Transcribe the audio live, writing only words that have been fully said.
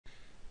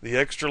the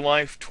Extra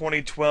Life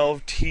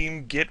 2012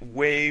 Team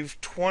GetWaved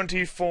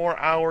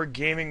 24-hour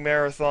gaming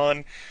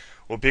marathon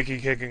will be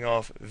kicking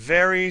off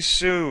very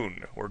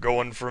soon. We're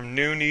going from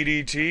noon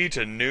EDT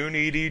to noon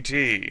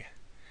EDT.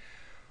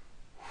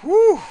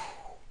 Whew!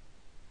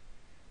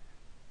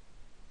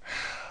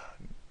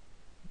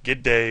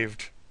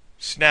 GetDaved,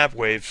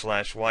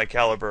 Snapwave / Y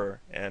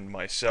Caliber, and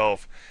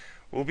myself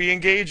will be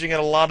engaging in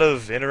a lot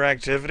of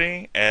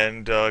interactivity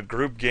and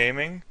group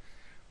gaming.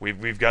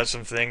 We've got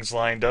some things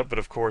lined up, but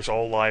of course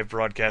all live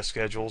broadcast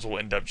schedules will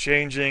end up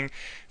changing.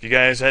 If you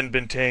guys hadn't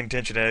been paying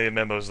attention to any of the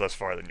memos thus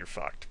far, then you're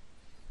fucked.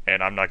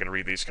 And I'm not going to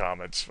read these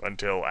comments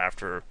until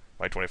after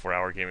my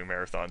 24-hour gaming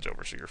marathon's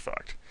over, so you're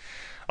fucked.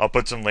 I'll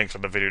put some links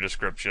in the video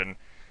description.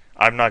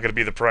 I'm not going to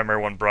be the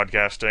primary one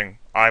broadcasting.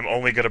 I'm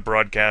only going to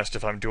broadcast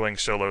if I'm doing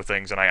solo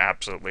things, and I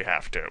absolutely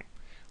have to.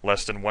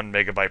 Less than 1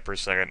 megabyte per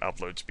second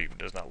upload speed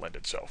does not lend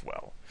itself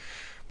well.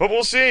 But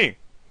we'll see.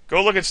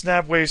 Go look at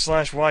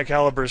Snapwave / Y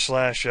Caliber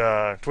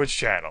 / Twitch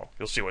channel.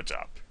 You'll see what's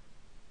up.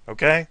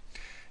 Okay?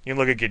 You can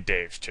look at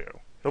GetDaved too.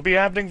 It'll be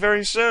happening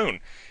very soon.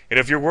 And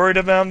if you're worried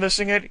about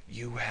missing it,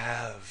 you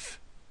have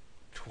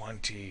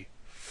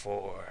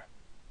 24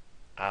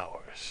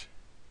 hours.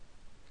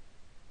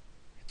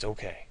 It's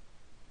okay.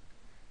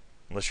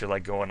 Unless you're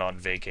like going on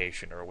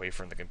vacation or away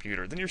from the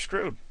computer, then you're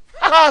screwed.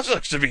 Haha,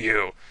 sucks to be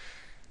you.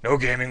 No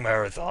gaming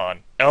marathon.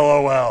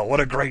 LOL, what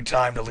a great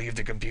time to leave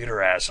the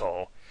computer,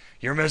 asshole.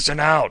 You're missing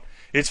out.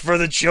 It's for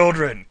the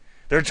children.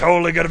 They're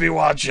totally gonna be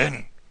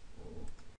watching.